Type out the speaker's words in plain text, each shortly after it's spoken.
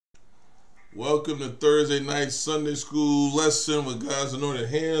Welcome to Thursday night Sunday school lesson with God's anointed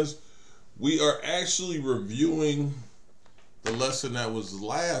hands. We are actually reviewing the lesson that was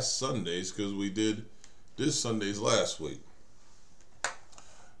last Sunday's because we did this Sunday's last week.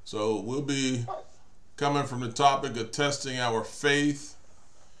 So we'll be coming from the topic of testing our faith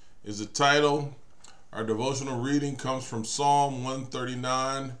is the title. Our devotional reading comes from Psalm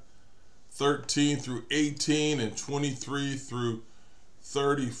 139, 13 through 18 and 23 through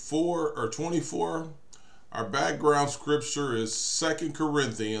 34 or 24. Our background scripture is 2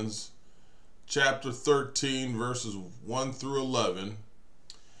 Corinthians chapter 13 verses 1 through 11.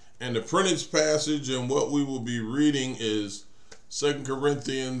 And the printed passage and what we will be reading is 2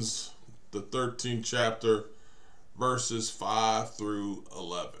 Corinthians the 13th chapter verses 5 through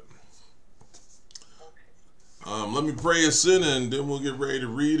 11. Let me pray us in and then we'll get ready to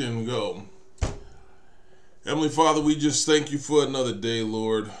read and go. Heavenly Father, we just thank you for another day,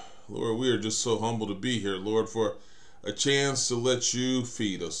 Lord. Lord, we are just so humble to be here, Lord, for a chance to let you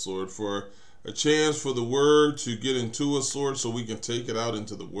feed us, Lord, for a chance for the word to get into us, Lord, so we can take it out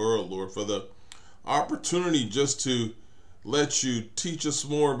into the world, Lord, for the opportunity just to let you teach us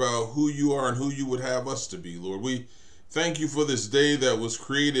more about who you are and who you would have us to be, Lord. We thank you for this day that was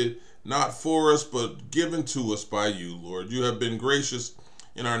created not for us, but given to us by you, Lord. You have been gracious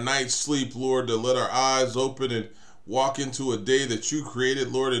in our night's sleep, Lord, to let our eyes open and walk into a day that you created,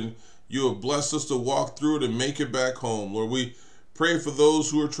 Lord, and you have blessed us to walk through it and make it back home, Lord. We pray for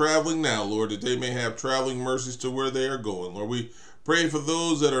those who are traveling now, Lord, that they may have traveling mercies to where they are going, Lord. We pray for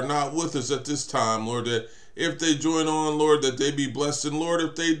those that are not with us at this time, Lord, that if they join on, Lord, that they be blessed, and Lord,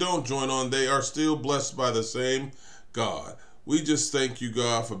 if they don't join on, they are still blessed by the same God. We just thank you,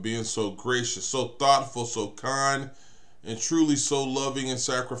 God, for being so gracious, so thoughtful, so kind, and truly so loving and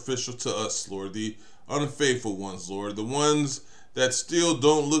sacrificial to us, Lord, the unfaithful ones, Lord, the ones that still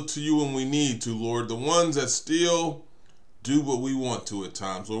don't look to you when we need to, Lord, the ones that still do what we want to at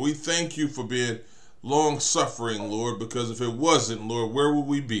times. Lord, we thank you for being long-suffering, Lord, because if it wasn't, Lord, where would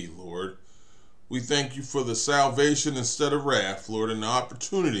we be, Lord? We thank you for the salvation instead of wrath, Lord, and the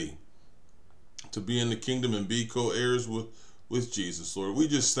opportunity to be in the kingdom and be co-heirs with Jesus, Lord. We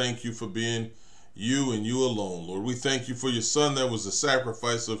just thank you for being you and you alone, Lord. We thank you for your son that was the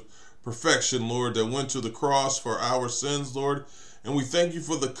sacrifice of perfection, Lord, that went to the cross for our sins, Lord. And we thank you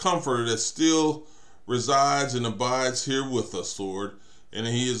for the comforter that still resides and abides here with us, Lord. And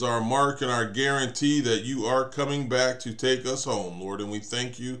he is our mark and our guarantee that you are coming back to take us home, Lord. And we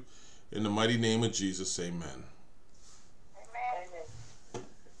thank you in the mighty name of Jesus. Amen. Amen.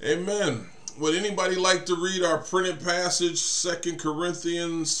 Amen. Would anybody like to read our printed passage, 2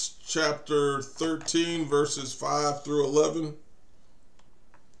 Corinthians chapter 13, verses 5 through 11?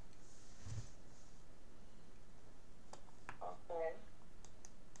 Okay.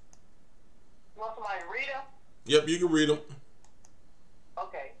 You want somebody to read them? Yep, you can read them.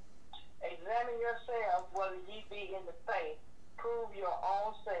 Okay. Examine yourselves whether ye be in the faith. Prove your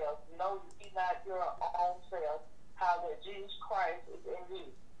own selves. Know ye not your own selves, how that Jesus Christ is in you,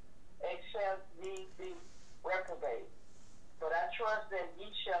 except ye be reprobate. But I trust that ye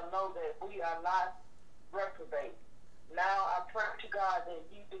shall know that we are not reprobate. Now I pray to God that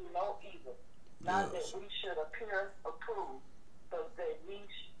ye do no evil, not that we should appear approved, but that ye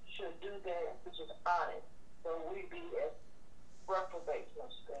should do that which is honest, so we be as reprobates. I'm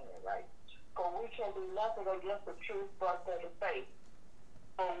saying it right. For we can do nothing against the truth but for the faith.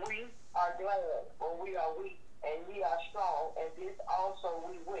 For we are glad when we are weak, and ye are strong, and this also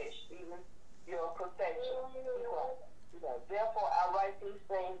we wish, even your perfection. Therefore I write these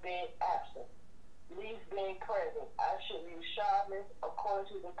things being absent, these being present. I should use sharpness according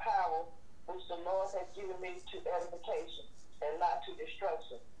to the power which the Lord has given me to edification, and not to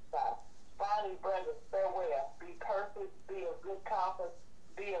destruction. Finally, brethren, farewell. Be perfect, be of good comfort,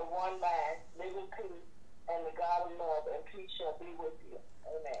 be of one mind, live in peace, and the God of love and peace shall be with you.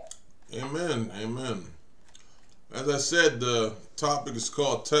 Amen. Amen. Amen. As I said, the topic is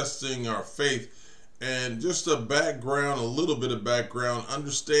called Testing Our Faith. And just a little bit of background,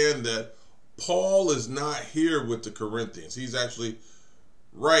 understand that Paul is not here with the Corinthians. He's actually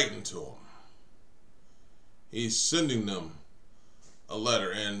writing to them. He's sending them a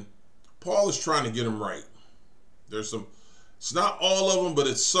letter. And Paul is trying to get them right. It's not all of them, but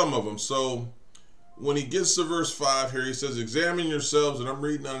it's some of them. So when he gets to verse 5 here, he says, examine yourselves, and I'm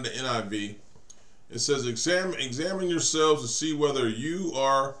reading under the NIV. It says, examine yourselves to see whether you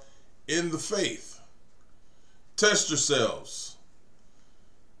are in the faith. Test yourselves.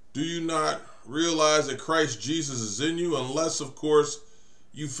 Do you not realize that Christ Jesus is in you, unless, of course,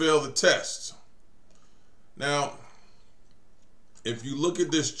 you fail the test? Now, if you look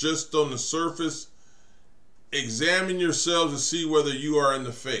at this just on the surface, examine yourselves to see whether you are in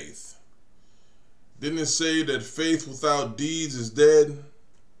the faith. Didn't it say that faith without deeds is dead?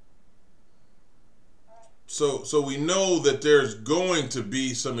 So we know that there's going to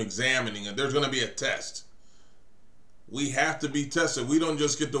be some examining, and there's going to be a test. We have to be tested. We don't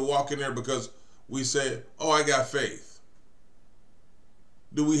just get to walk in there because we say, oh, I got faith.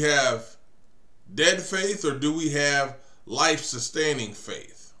 Do we have dead faith, or do we have life-sustaining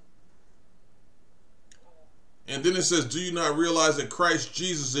faith? And then it says, do you not realize that Christ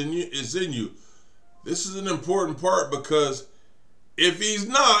Jesus is in you? This is an important part, because if he's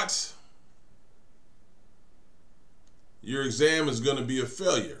not, your exam is going to be a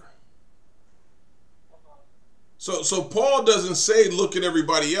failure. So Paul doesn't say look at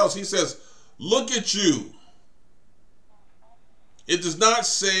everybody else. He says look at you. It does not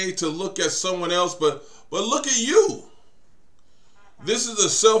say to look at someone else, but look at you. This is a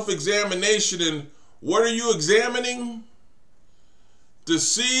self-examination, and what are you examining? To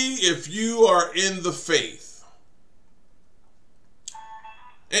see if you are in the faith.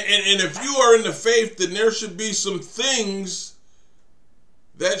 And if you are in the faith, then there should be some things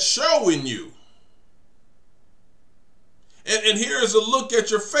that show in you. And here is a look at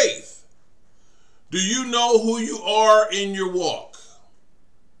your faith. Do you know who you are in your walk?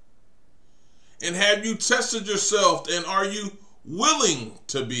 And have you tested yourself, and are you willing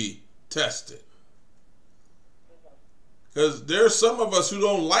to be tested? Because there's some of us who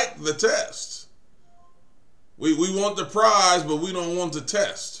don't like the test. We want the prize, but we don't want the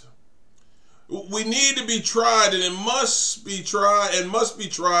test. We need to be tried, and it must be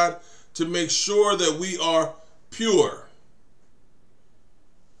tried to make sure that we are pure.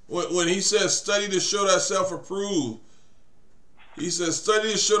 When he says, study to show thyself approved, he says,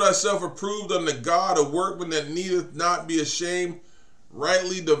 study to show thyself approved unto God, a workman that needeth not be ashamed,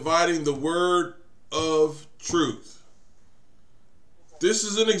 rightly dividing the word of truth. This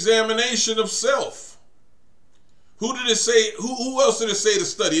is an examination of self. Who did it say? Who else did it say to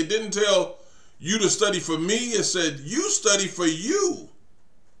study? It didn't tell you to study for me. It said you study for you.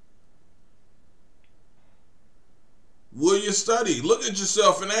 Will you study? Look at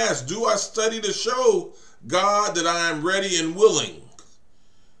yourself and ask, do I study to show God that I am ready and willing,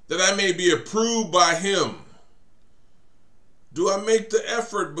 that I may be approved by him? Do I make the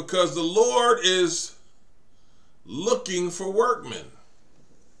effort, because the Lord is looking for workmen?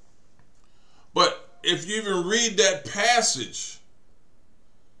 But if you even read that passage,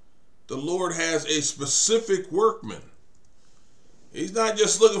 the Lord has a specific workman. He's not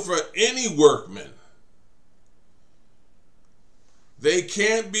just looking for any workman. They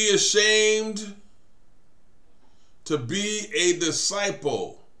can't be ashamed to be a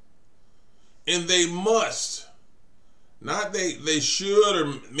disciple. And they must. Not they should,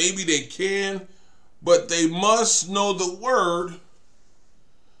 or maybe they can, but they must know the word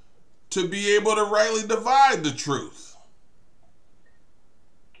to be able to rightly divide the truth.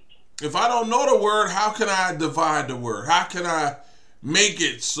 If I don't know the word, how can I divide the word? How can I make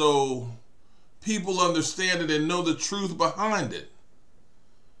it so people understand it and know the truth behind it?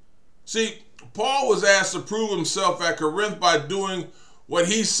 See, Paul was asked to prove himself at Corinth by doing what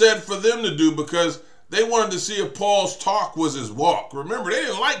he said for them to do, because they wanted to see if Paul's talk was his walk. Remember, they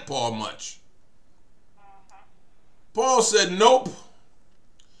didn't like Paul much. Paul said, nope.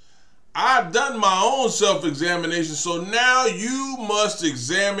 I've done my own self-examination, so now you must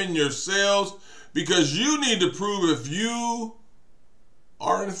examine yourselves, because you need to prove if you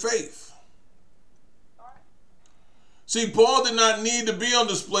are in faith. See, Paul did not need to be on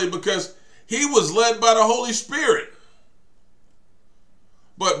display because he was led by the Holy Spirit.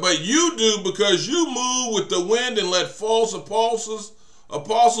 But you do, because you move with the wind and let false apostles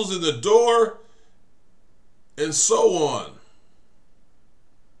in the door, and so on.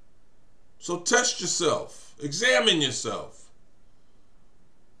 So test yourself. Examine yourself.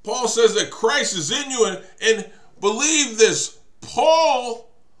 Paul says that Christ is in you, and believe this. Paul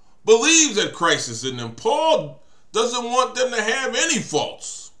believes that Christ is in them. Paul doesn't want them to have any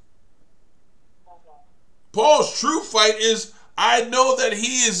faults. Paul's true fight is, I know that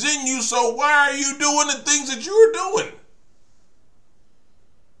he is in you, so why are you doing the things that you are doing?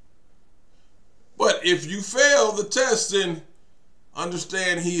 But if you fail the test, then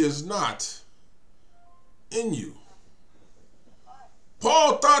understand he is not in you.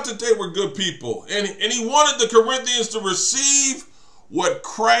 Paul thought that they were good people, and he wanted the Corinthians to receive what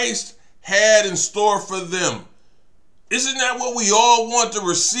Christ had in store for them. Isn't that what we all want, to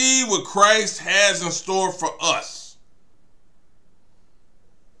receive what Christ has in store for us?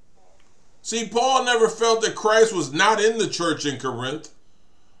 See, Paul never felt that Christ was not in the church in Corinth,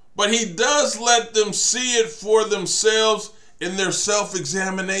 but he does let them see it for themselves in their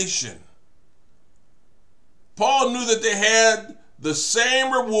self-examination. Paul knew that they had the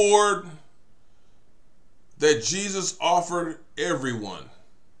same reward that Jesus offered everyone,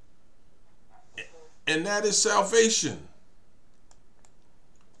 and that is salvation.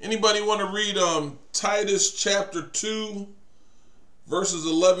 Anybody want to read Titus chapter 2, verses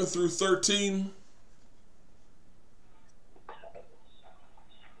 11 through 13?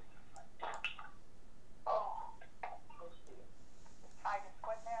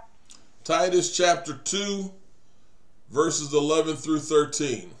 Titus chapter 2, verses 11 through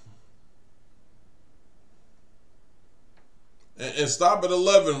 13. And stop at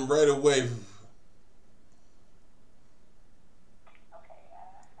 11 right away.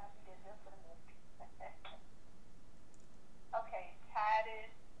 Titus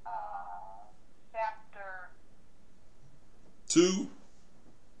chapter 2,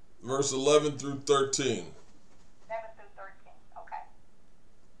 verse 11 through 13.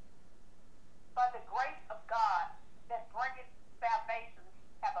 But the grace of God that bringeth salvation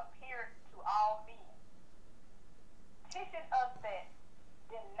have appeared to all men, teaching us that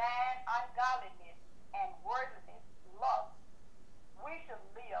denying ungodliness and worldliness lust, we should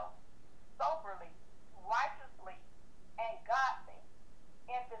live soberly, righteously, and godly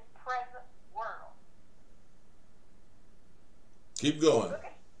in this present world. Keep going.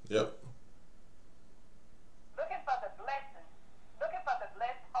 Yep. Looking for the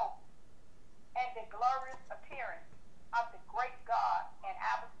blessed hope and the glorious appearance of the great God and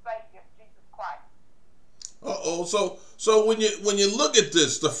our Savior Jesus Christ. So when you look at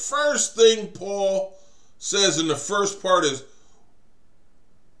this, the first thing Paul says in the first part is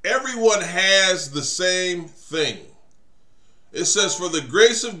everyone has the same thing. It says, for the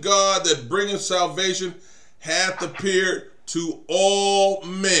grace of God that bringeth salvation hath appeared to all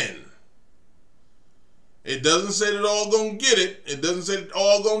men. It doesn't say that all gonna get it. It doesn't say that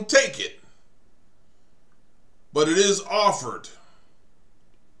all gonna take it. But it is offered.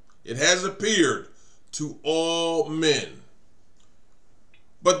 It has appeared to all men.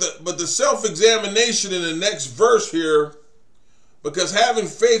 But the self-examination in the next verse here, because having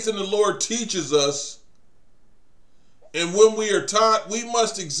faith in the Lord teaches us, and when we are taught, we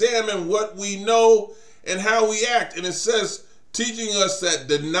must examine what we know and how we act. And it says, teaching us that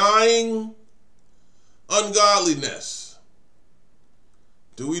denying ungodliness.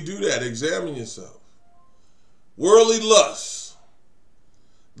 Do we do that? Examine yourself. Worldly lusts,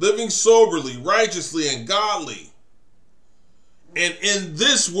 living soberly, righteously, and godly. And in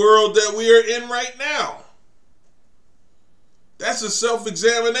this world that we are in right now. That's a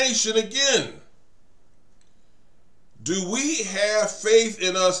self-examination again. Do we have faith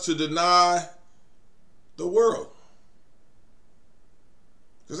in us to deny the world?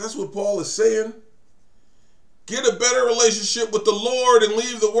 Because that's what Paul is saying. Get a better relationship with the Lord and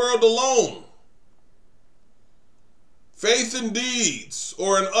leave the world alone. Faith and deeds,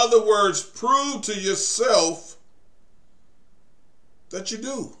 or in other words, prove to yourself that you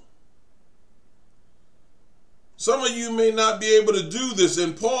do. Some of you may not be able to do this,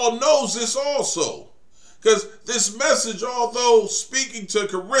 and Paul knows this also. Because this message, although speaking to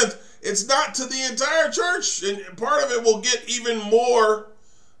Corinth, it's not to the entire church. And part of it will get even more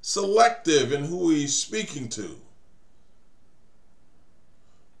selective in who he's speaking to.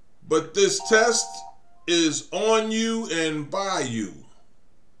 But this test is on you and by you.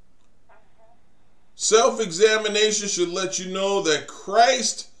 Self-examination should let you know that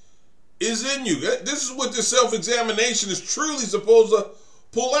Christ is in you. This is what this self-examination is truly supposed to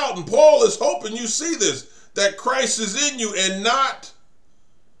pull out. And Paul is hoping you see this, that Christ is in you and not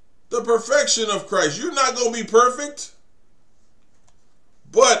the perfection of Christ. You're not going to be perfect,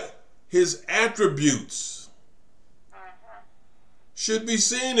 but his attributes should be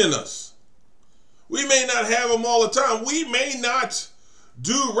seen in us. We may not have them all the time. We may not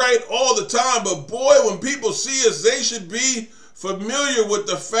do right all the time, but boy, when people see us, they should be familiar with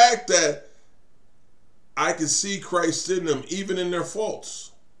the fact that I can see Christ in them, even in their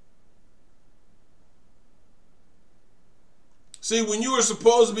faults. See, when you are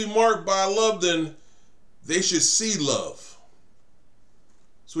supposed to be marked by love, then they should see love.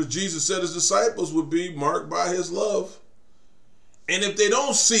 That's what Jesus said his disciples would be marked by his love. And if they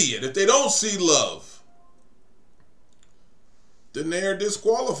don't see it, if they don't see love, then they are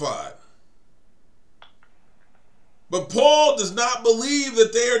disqualified. But Paul does not believe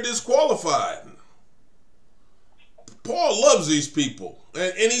that they are disqualified. Paul loves these people,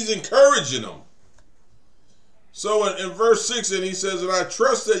 and he's encouraging them. So in verse 6, and he says, and I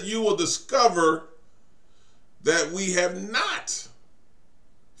trust that you will discover that we have not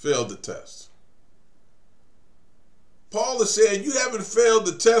failed the test. Paul is saying you haven't failed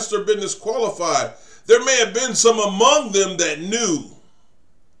the test or been disqualified. There may have been some among them that knew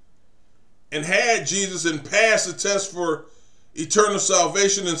and had Jesus and passed the test for eternal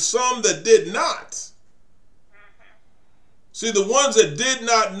salvation, and some that did not. See, the ones that did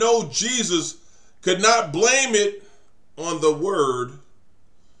not know Jesus could not blame it on the word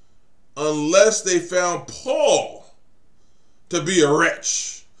unless they found Paul to be a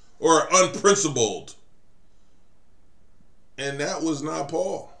wretch or unprincipled. And that was not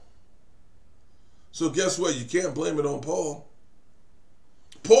Paul. So guess what? You can't blame it on Paul.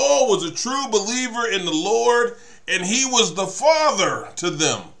 Paul was a true believer in the Lord, and he was the father to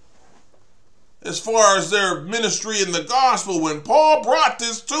them as far as their ministry in the gospel when Paul brought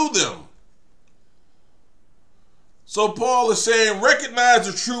this to them. So Paul is saying, recognize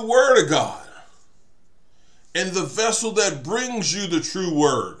the true word of God and the vessel that brings you the true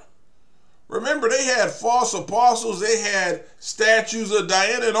word. Remember, they had false apostles, they had statues of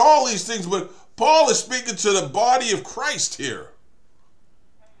Diana and all these things, but Paul is speaking to the body of Christ here.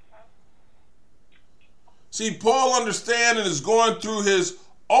 See, Paul understands and is going through his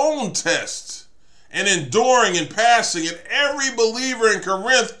own test and enduring and passing, and every believer in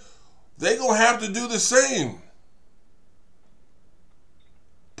Corinth, they're going to have to do the same.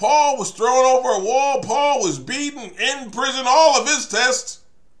 Paul was thrown over a wall. Paul was beaten, in prison, all of his tests.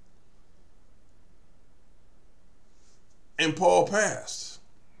 And Paul passed.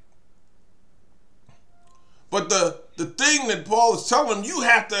 But the thing that Paul is telling him, you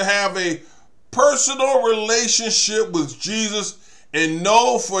have to have a personal relationship with Jesus and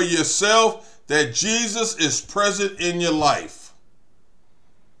know for yourself that Jesus is present in your life.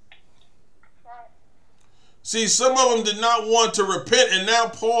 See, some of them did not want to repent, and now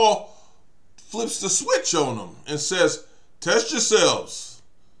Paul flips the switch on them and says, test yourselves.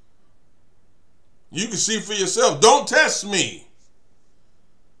 You can see for yourself. Don't test me.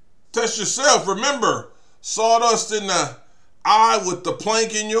 Test yourself. Remember, sawdust in the eye with the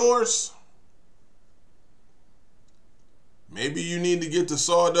plank in yours. Maybe you need to get the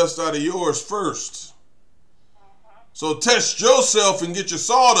sawdust out of yours first. So test yourself and get your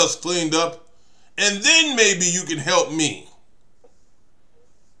sawdust cleaned up, and then maybe you can help me.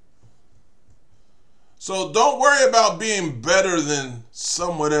 So don't worry about being better than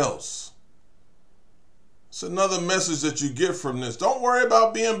someone else. It's another message that you get from this. Don't worry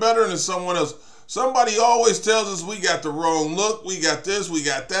about being better than someone else. Somebody always tells us we got the wrong look, we got this, we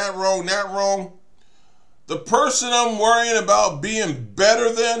got that wrong. The person I'm worrying about being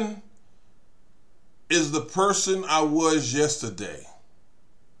better than is the person I was yesterday.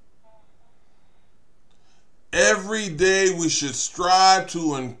 Every day we should strive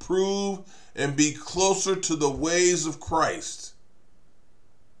to improve and be closer to the ways of Christ.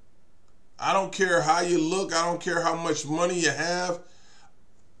 I don't care how you look. I don't care how much money you have.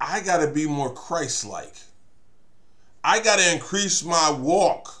 I got to be more Christ-like. I got to increase my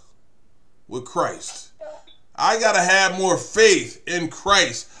walk with Christ. I got to have more faith in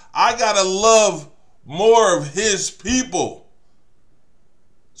Christ. I got to love more of his people.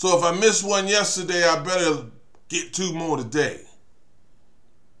 So if I missed one yesterday, I better get 2 more today.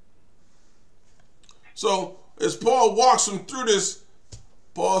 So as Paul walks them through this,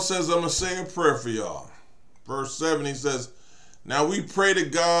 Paul says, I'm going to say a prayer for y'all. Verse 7, he says, now we pray to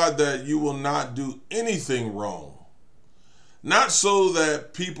God that you will not do anything wrong. Not so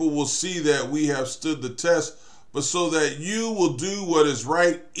that people will see that we have stood the test, but so that you will do what is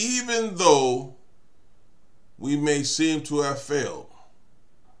right, even though we may seem to have failed.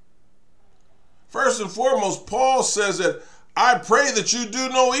 First and foremost, Paul says that I pray that you do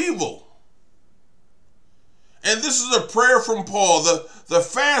no evil. And this is a prayer from Paul. The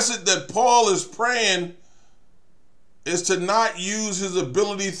facet that Paul is praying is to not use his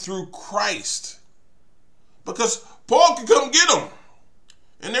ability through Christ. Because Paul could come get them,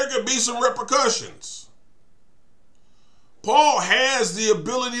 and there could be some repercussions. Paul has the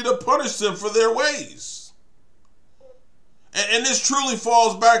ability to punish them for their ways. And this truly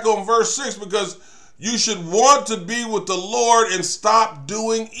falls back on verse 6, because you should want to be with the Lord and stop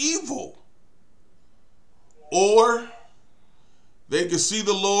doing evil. Or they could see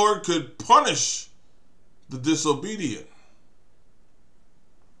the Lord could punish the disobedient.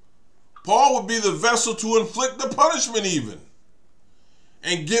 Paul would be the vessel to inflict the punishment even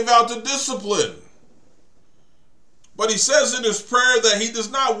and give out the discipline. But he says in his prayer that he does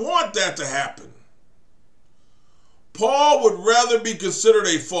not want that to happen. Paul would rather be considered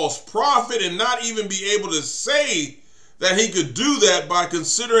a false prophet and not even be able to say that he could do that by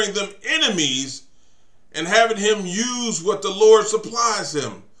considering them enemies and having him use what the Lord supplies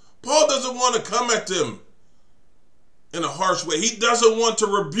him. Paul doesn't want to come at them in a harsh way. He doesn't want to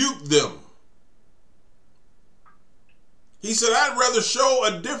rebuke them. He said, I'd rather show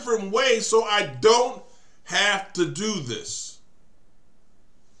a different way so I don't have to do this.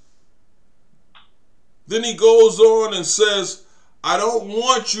 Then he goes on and says, I don't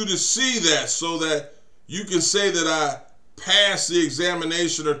want you to see that so that you can say that I passed the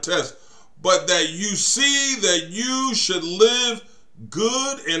examination or test, but that you see that you should live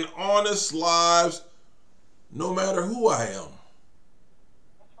good and honest lives no matter who I am.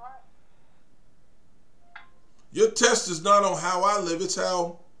 That's right. Your test is not on how I live, it's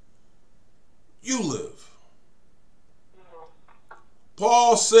how you live.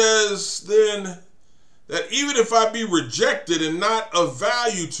 Paul says then that even if I be rejected and not of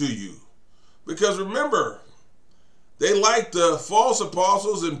value to you, because remember, they liked the false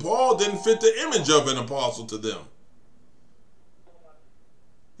apostles and Paul didn't fit the image of an apostle to them.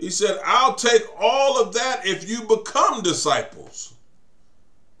 He said, I'll take all of that if you become disciples,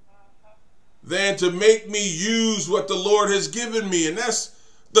 than to make me use what the Lord has given me. And that's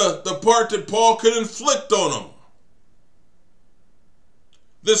the part that Paul could inflict on them.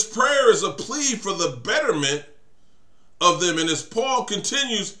 This prayer is a plea for the betterment of them. And as Paul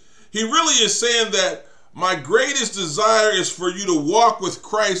continues, he really is saying that my greatest desire is for you to walk with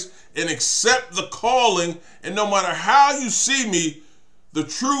Christ and accept the calling. And no matter how you see me, the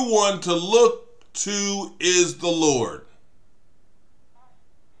true one to look to is the Lord.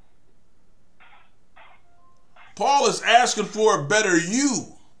 Paul is asking for a better you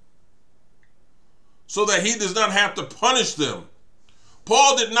so that he does not have to punish them.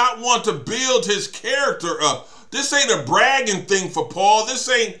 Paul did not want to build his character up. This ain't a bragging thing for Paul. This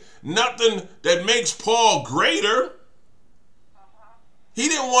ain't nothing that makes Paul greater. He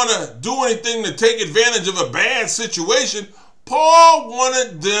didn't want to do anything to take advantage of a bad situation. Paul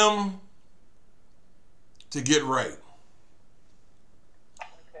wanted them to get right.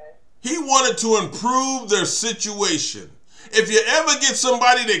 He wanted to improve their situation. If you ever get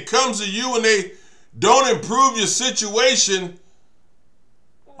somebody that comes to you and they don't improve your situation,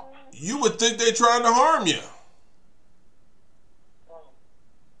 you would think they're trying to harm you.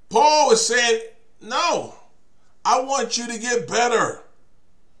 Paul was saying, no, I want you to get better.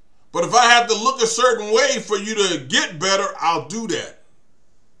 But if I have to look a certain way for you to get better, I'll do that.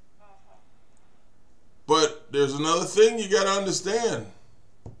 But there's another thing you got to understand.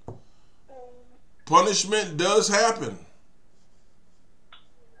 Punishment does happen.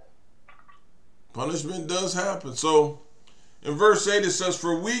 Punishment does happen. So in verse 8 it says,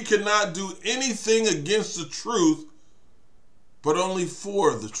 for we cannot do anything against the truth, but only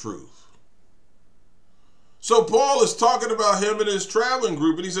for the truth. So Paul is talking about him and his traveling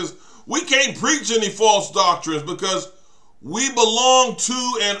group, and he says, we can't preach any false doctrines because we belong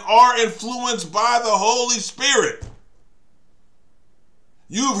to and are influenced by the Holy Spirit.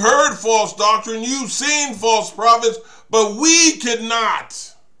 You've heard false doctrine, you've seen false prophets, but we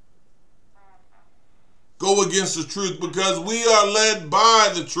cannot go against the truth because we are led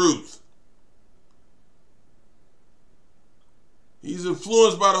by the truth. He's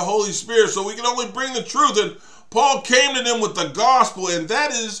influenced by the Holy Spirit, so we can only bring the truth. And Paul came to them with the gospel, and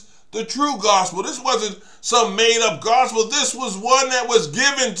that is the true gospel. This wasn't some made-up gospel. This was one that was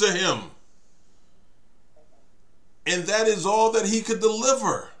given to him. And that is all that he could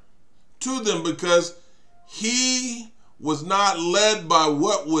deliver to them because he was not led by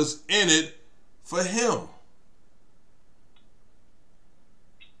what was in it for him.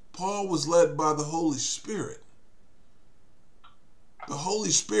 Paul was led by the Holy Spirit. The Holy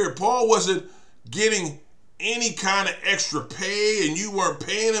Spirit. Paul wasn't getting any kind of extra pay and you weren't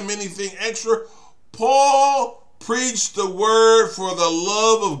paying him anything extra. Paul preached the word for the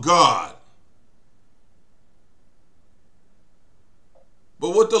love of God.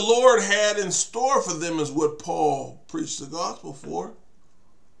 But what the Lord had in store for them is what Paul preached the gospel for.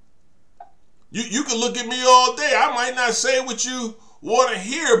 You can look at me all day. I might not say what you want to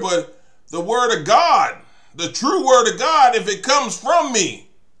hear, but the word of God, the true word of God, if it comes from me,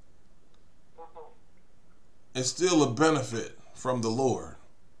 it's still a benefit from the Lord.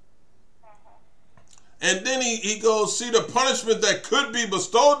 And then he goes, see, the punishment that could be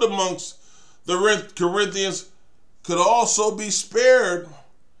bestowed amongst the Corinthians could also be spared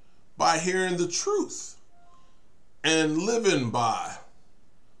by hearing the truth and living by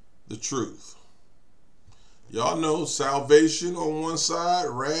the truth. Y'all know salvation on one side,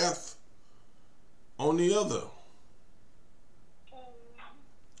 wrath on the other.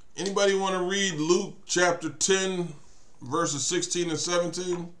 Anybody want to read Luke chapter 10, verses 16 and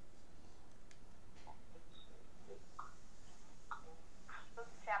 17? Luke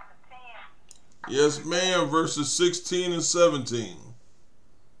chapter 10. Yes, ma'am, verses 16 and 17. Okay.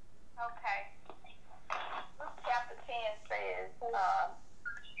 Luke chapter 10 says,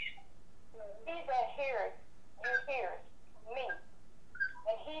 he that heareth, you heareth me,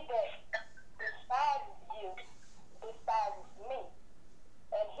 and he that despises you, despises me,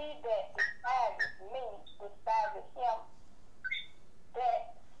 and he that despises me, despises him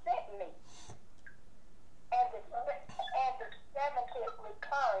that sent me. And the 70th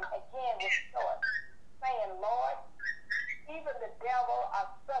returned again with joy, saying, Lord, even the devil are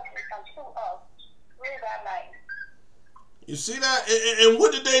subject unto us through thy name. You see that? And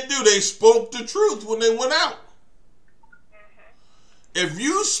what did they do? They spoke the truth when they went out. If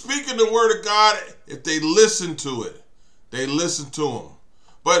you speak in the word of God, if they listen to it, they listen to him.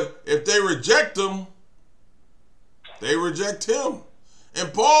 But if they reject him, they reject him.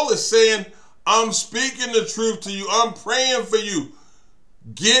 And Paul is saying, I'm speaking the truth to you. I'm praying for you.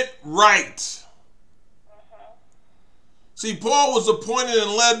 Get right. See, Paul was appointed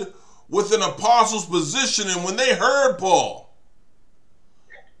and led with an apostle's position, and when they heard Paul,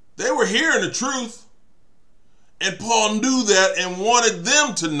 they were hearing the truth. And Paul knew that and wanted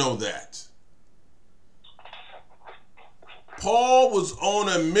them to know that. Paul was on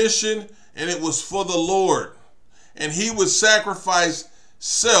a mission, and it was for the Lord. And he would sacrifice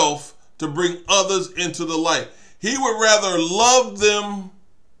self to bring others into the light. He would rather love them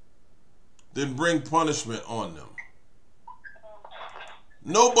than bring punishment on them.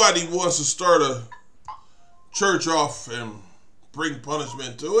 Nobody wants to start a church off and bring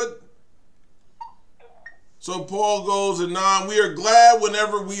punishment to it. So Paul goes in 9, we are glad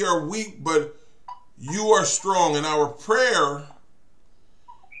whenever we are weak, but you are strong. And our prayer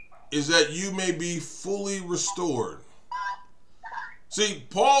is that you may be fully restored. See,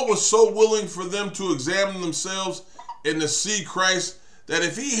 Paul was so willing for them to examine themselves and to see Christ that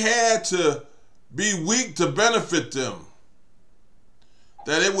if he had to be weak to benefit them,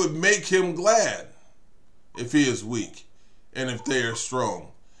 that it would make him glad if he is weak and if they are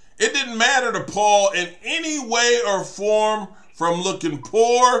strong. It didn't matter to Paul in any way or form, from looking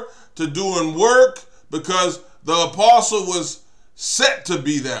poor to doing work, because the apostle was set to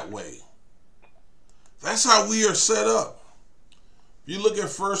be that way. That's how we are set up. If you look at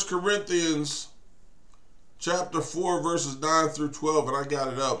 1 Corinthians chapter 4, verses 9 through 12, and I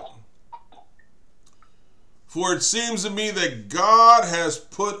got it up. For it seems to me that God has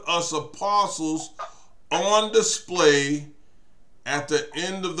put us apostles on display at the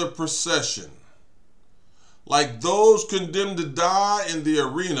end of the procession, like those condemned to die in the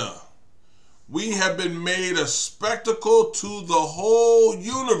arena. We have been made a spectacle to the whole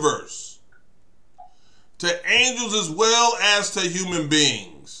universe, to angels as well as to human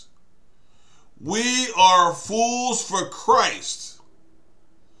beings. We are fools for Christ,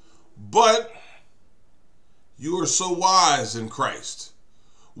 but you are so wise in Christ.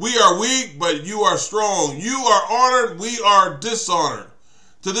 We are weak, but you are strong. You are honored, we are dishonored.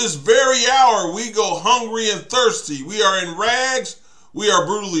 To this very hour, we go hungry and thirsty. We are in rags. We are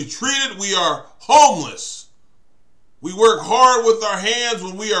brutally treated. We are homeless. We work hard with our hands.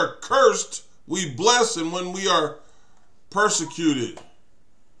 When we are cursed, we bless. And when we are persecuted,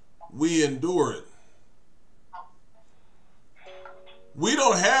 we endure it. We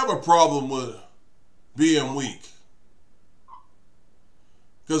don't have a problem with being weak.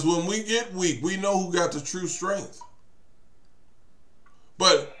 Because when we get weak, we know who got the true strength.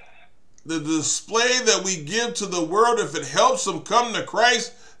 But the display that we give to the world, if it helps them come to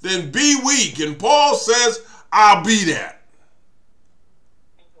Christ, then be weak. And Paul says, I'll be that.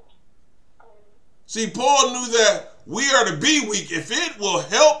 See, Paul knew that we are to be weak if it will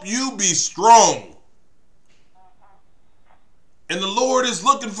help you be strong. And the Lord is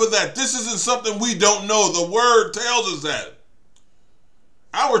looking for that. This isn't something we don't know. The word tells us that.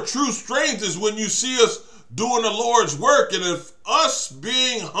 Our true strength is when you see us doing the Lord's work. And if us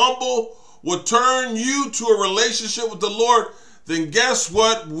being humble will turn you to a relationship with the Lord, then guess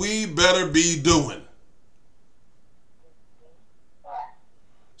what we better be doing?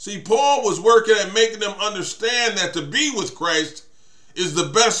 See, Paul was working at making them understand that to be with Christ is the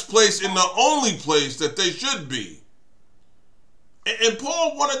best place and the only place that they should be. And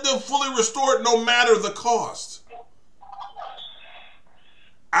Paul wanted them fully restored no matter the cost.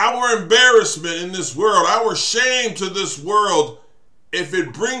 Our embarrassment in this world, our shame to this world, if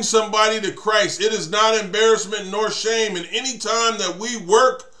it brings somebody to Christ, it is not embarrassment nor shame. And any time that we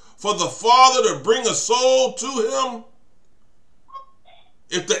work for the Father to bring a soul to him,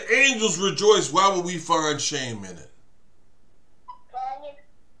 If the angels rejoice, why would we find shame in it?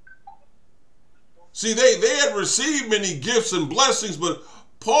 See, they had received many gifts and blessings, but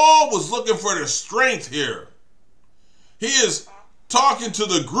Paul was looking for the strength here. He is talking to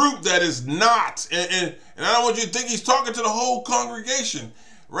the group that is not, and I don't want you to think he's talking to the whole congregation.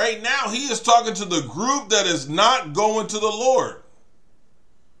 Right now, he is talking to the group that is not going to the Lord.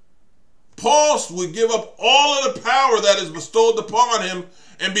 Paul would give up all of the power that is bestowed upon him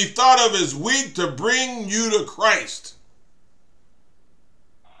and be thought of as weak to bring you to Christ.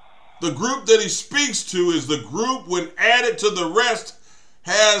 The group that he speaks to is the group, when added to the rest,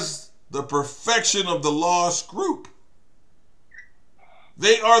 has the perfection of the lost group.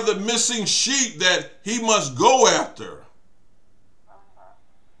 They are the missing sheep that he must go after.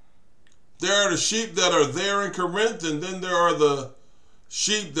 There are the sheep that are there in Corinth, and then there are the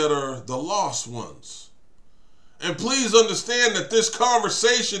sheep that are the lost ones. And please understand that this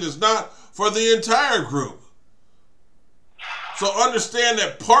conversation is not for the entire group. So understand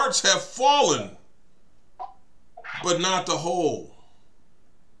that parts have fallen, but not the whole.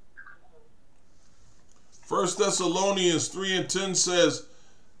 1 Thessalonians 3:10 says,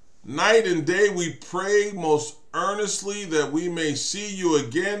 "Night and day we pray most earnestly that we may see you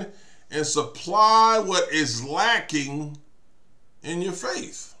again and supply what is lacking in your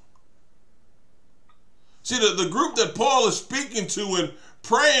faith." See, the group that Paul is speaking to and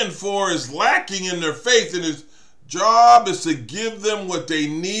praying for is lacking in their faith, and his job is to give them what they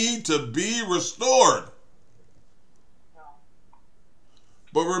need to be restored.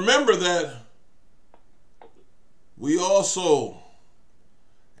 But remember that we also,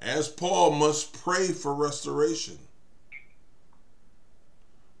 as Paul, must pray for restoration.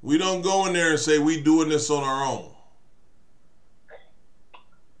 We don't go in there and say we're doing this on our own.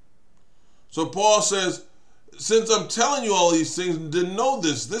 So Paul says, since I'm telling you all these things, then know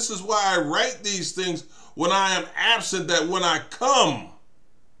this. This is why I write these things when I am absent, that when I come,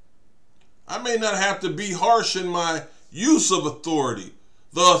 I may not have to be harsh in my use of authority.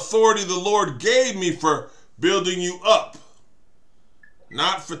 The authority the Lord gave me for building you up,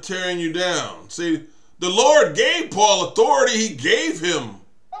 not for tearing you down. See, the Lord gave Paul authority. He gave him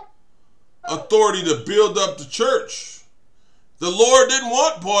authority to build up the church. The Lord didn't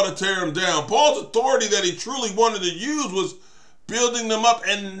want Paul to tear him down. Paul's authority that he truly wanted to use was building them up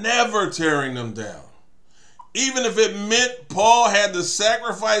and never tearing them down. Even if it meant Paul had to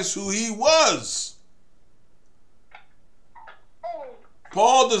sacrifice who he was.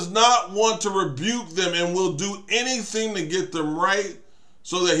 Paul does not want to rebuke them and will do anything to get them right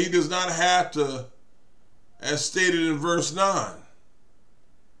so that he does not have to, as stated in verse 9.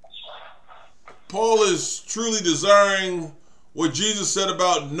 Paul is truly desiring what Jesus said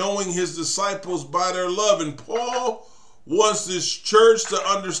about knowing his disciples by their love. And Paul wants this church to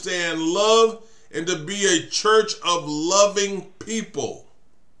understand love and to be a church of loving people.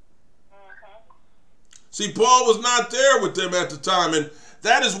 See, Paul was not there with them at the time, and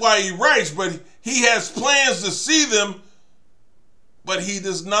that is why he writes, but he has plans to see them, but he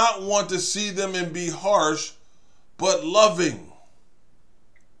does not want to see them and be harsh, but loving.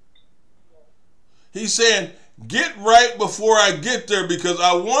 He's saying, get right before I get there, because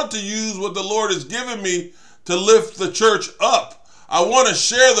I want to use what the Lord has given me to lift the church up. I want to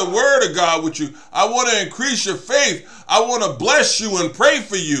share the word of God with you. I want to increase your faith. I want to bless you and pray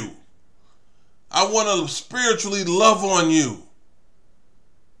for you. I want to spiritually love on you.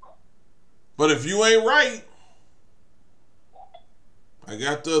 But if you ain't right, I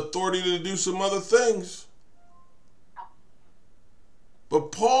got the authority to do some other things.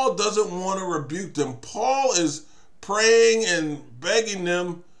 But Paul doesn't want to rebuke them. Paul is praying and begging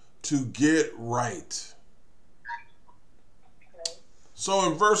them to get right. So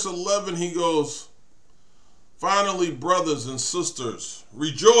in verse 11, he goes, "Finally, brothers and sisters,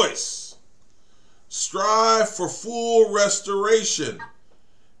 rejoice. Strive for full restoration.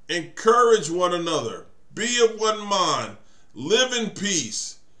 Encourage one another. Be of one mind. Live in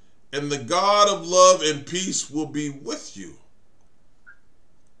peace. And the God of love and peace will be with you."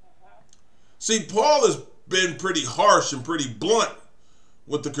 See, Paul has been pretty harsh and pretty blunt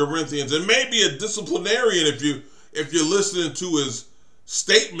with the Corinthians, and maybe a disciplinarian if you're listening to his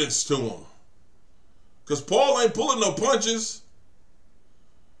statements to him. Because Paul ain't pulling no punches.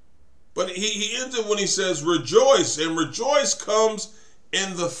 But he ends it when he says, rejoice. And rejoice comes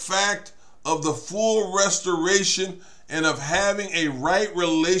in the fact of the full restoration and of having a right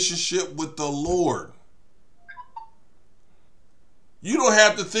relationship with the Lord. You don't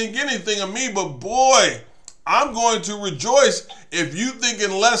have to think anything of me, but boy, I'm going to rejoice if you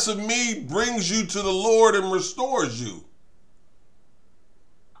thinking less of me brings you to the Lord and restores you.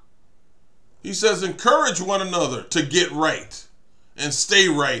 He says, encourage one another to get right and stay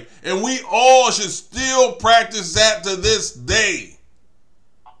right. And we all should still practice that to this day.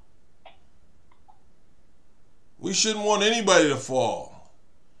 We shouldn't want anybody to fall.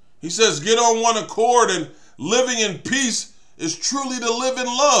 He says, get on one accord, and living in peace is truly to live in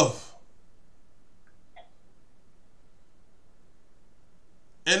love.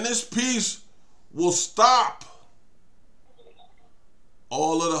 And this peace will stop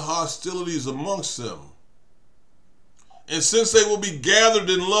all of the hostilities amongst them. And since they will be gathered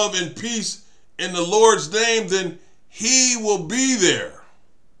in love and peace in the Lord's name, then he will be there.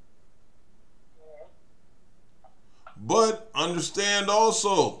 But understand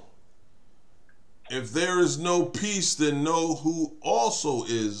also, if there is no peace, then know who also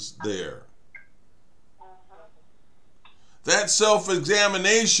is there. That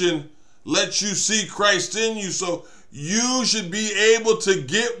self-examination lets you see Christ in you, so you should be able to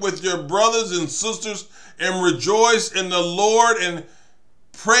get with your brothers and sisters and rejoice in the Lord and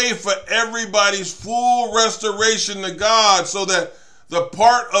pray for everybody's full restoration to God, so that the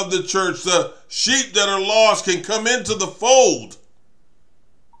part of the church, the sheep that are lost, can come into the fold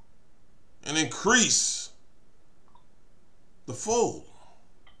and increase the fold.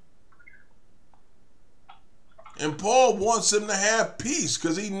 And Paul wants him to have peace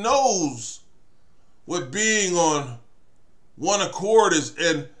because he knows what being on one accord is.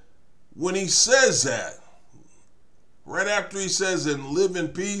 And when he says that, right after he says, and live in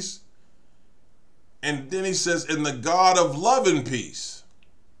peace, and then he says, and the God of love and peace.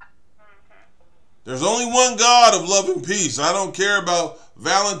 There's only one God of love and peace. I don't care about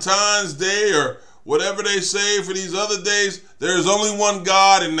Valentine's Day or whatever they say for these other days. There's only one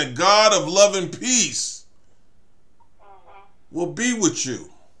God, and the God of love and peace will be with you.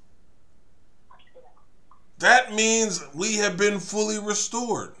 That means we have been fully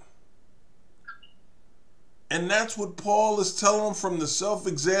restored. And that's what Paul is telling them from the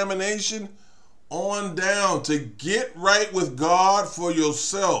self-examination on down, to get right with God for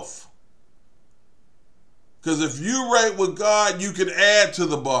yourself. Because if you're right with God, you can add to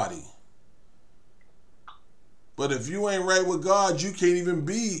the body. But if you ain't right with God, you can't even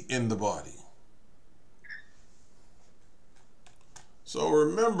be in the body. So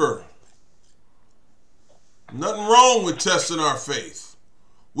remember, nothing wrong with testing our faith.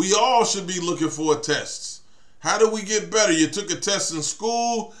 We all should be looking for tests. How do we get better? You took a test in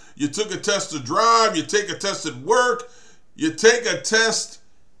school, you took a test to drive, you take a test at work, you take a test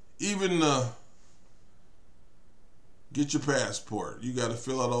even to get your passport. You got to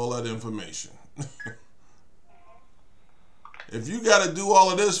fill out all that information. If you got to do all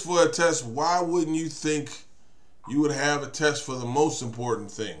of this for a test, why wouldn't you think you would have a test for the most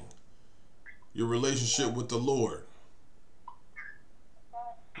important thing? Your relationship with the Lord.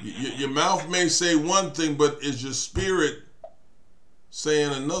 Your mouth may say one thing, but is your spirit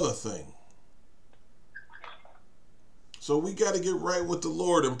saying another thing? So we got to get right with the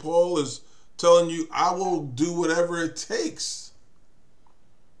Lord. And Paul is telling you, I will do whatever it takes.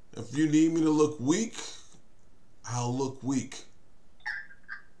 If you need me to look weak, I'll look weak.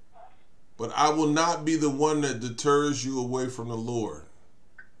 But I will not be the one that deters you away from the Lord.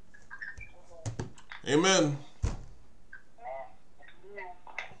 Amen.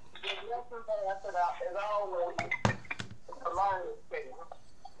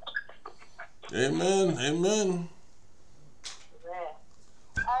 Amen. Amen.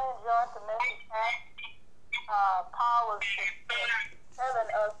 I enjoyed the message. Paul was telling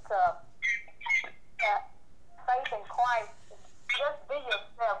us that faith in Christ, just be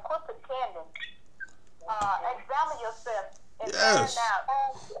yourself, quit pretending. Examine yourself and find out,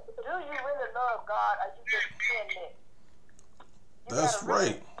 do you really love God, or you just pretending? That's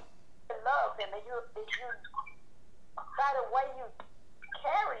right. Love him, and you by the way you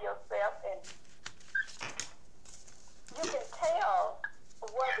carry yourself, and you can tell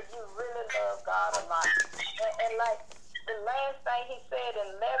whether you really love God or not. And like the last thing he said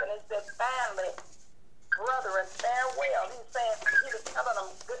in 11, it said, finally, brethren, farewell. He was telling them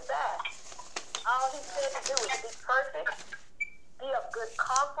goodbye. All he said to do is be perfect, be of good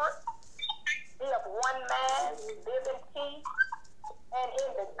comfort, be of one mind, live in peace, and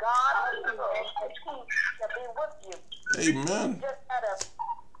in the God of love, the peace shall be with you. Amen. You just gotta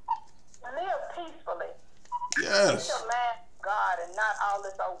live peacefully. Yes. Keep your mind on God and not all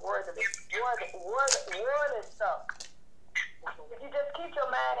this worldly stuff. If you just keep your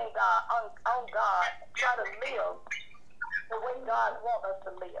mind on God, try to live the way God wants us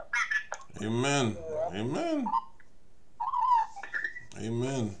to live. Amen. Amen.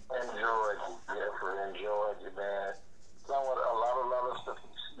 Amen. Enjoyed you, Jeffrey. Enjoyed you, man. A lot of stuff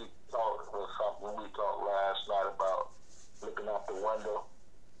you talk was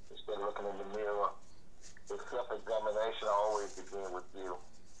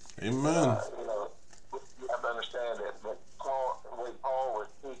Amen. You know, you have to understand that Paul, the way Paul was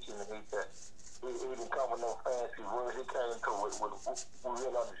teaching, he said he didn't come with no fancy words. He came to with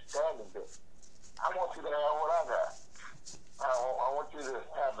real understanding that I want you to have what I got. I want you to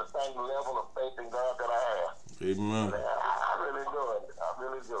have the same level of faith in God that I have. Amen. I really do it. I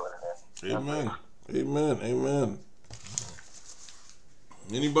really do it. Amen. Amen. Amen.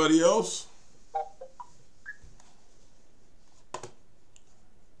 Anybody else?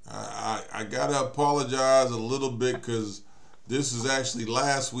 I gotta apologize a little bit because this is actually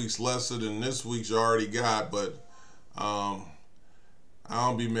last week's lesson and this week's you already got, but I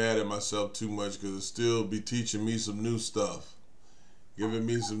don't be mad at myself too much because it still be teaching me some new stuff, giving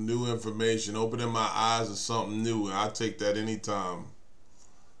me some new information, opening my eyes to something new, and I take that anytime.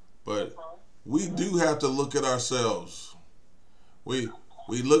 But we do have to look at ourselves. We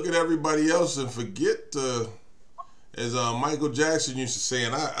look at everybody else and forget to, as Michael Jackson used to say,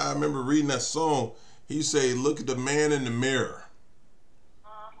 and I remember reading that song, he say, look at the man in the mirror.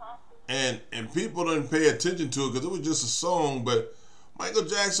 And people didn't pay attention to it because it was just a song, but Michael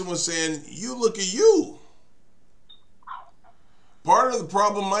Jackson was saying, you look at you. Part of the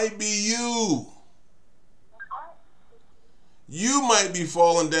problem might be you. You might be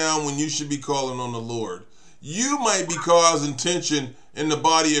falling down when you should be calling on the Lord. You might be causing tension in the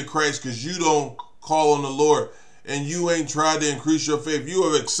body of Christ because you don't call on the Lord and you ain't tried to increase your faith. You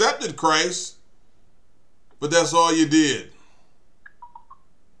have accepted Christ, but that's all you did.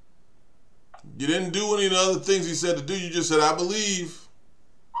 You didn't do any of the other things he said to do. You just said, I believe.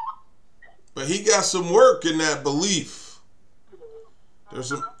 But he got some work in that belief. There's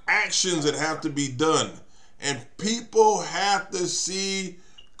some actions that have to be done. And people have to see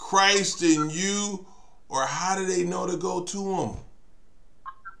Christ in you, or how do they know to go to him?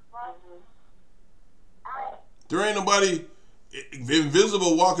 There ain't nobody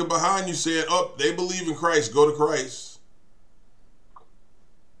invisible walking behind you saying, oh, they believe in Christ, go to Christ.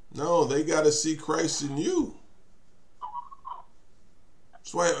 No, they got to see Christ in you.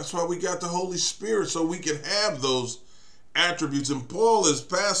 That's why we got the Holy Spirit, so we can have those attributes. And Paul, as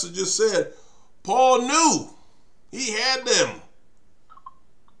Pastor just said, Paul knew he had them.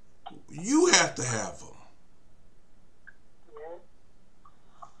 You have to have them.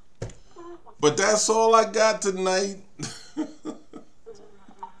 But that's all I got tonight.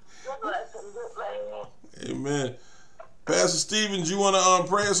 Amen. Pastor Stevens, you want to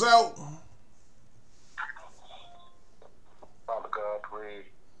pray us out? Father God, we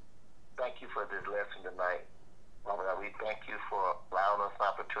thank you for this lesson tonight. Father God, we thank you for allowing us the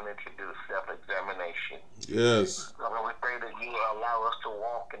opportunity to do self-examination. Yes. Father, we pray that you allow us to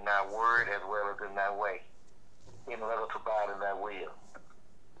walk in thy word as well as in thy way, in order to abide in thy will.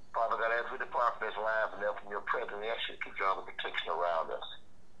 Father God, as we depart from this life and then from your presence, we ask you to keep your armor of protection around us.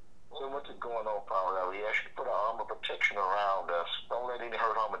 So much is going on, Father God. We ask you to put an armor of protection around us. Don't let any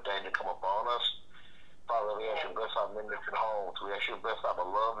hurt, harm, or danger come upon us. Father, we ask you to bless our ministry homes. We ask you to bless our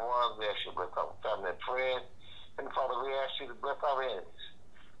loved ones. We ask you to bless our family and friends. And Father, we ask you to bless our enemies.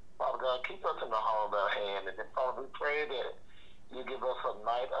 Father God, keep us in the hollow of our hand. And then, Father, we pray that you give us a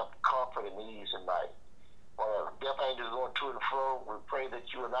night of comfort and ease tonight. While death angels going to and fro, we pray that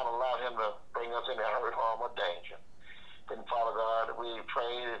you will not allow him to bring us any hurt, harm, or danger. And Father God, we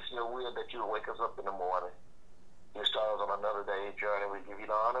pray it's your will that you will wake us up in the morning. You start us on another day's journey. We give you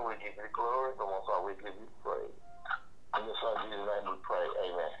the honor, we give you the glory, but most of all, we give you the praise. In your Son Jesus' name we pray.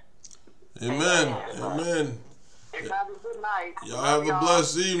 Amen. Amen. Amen. Have a good night. Y'all have a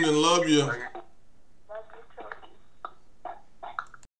blessed evening. Love you.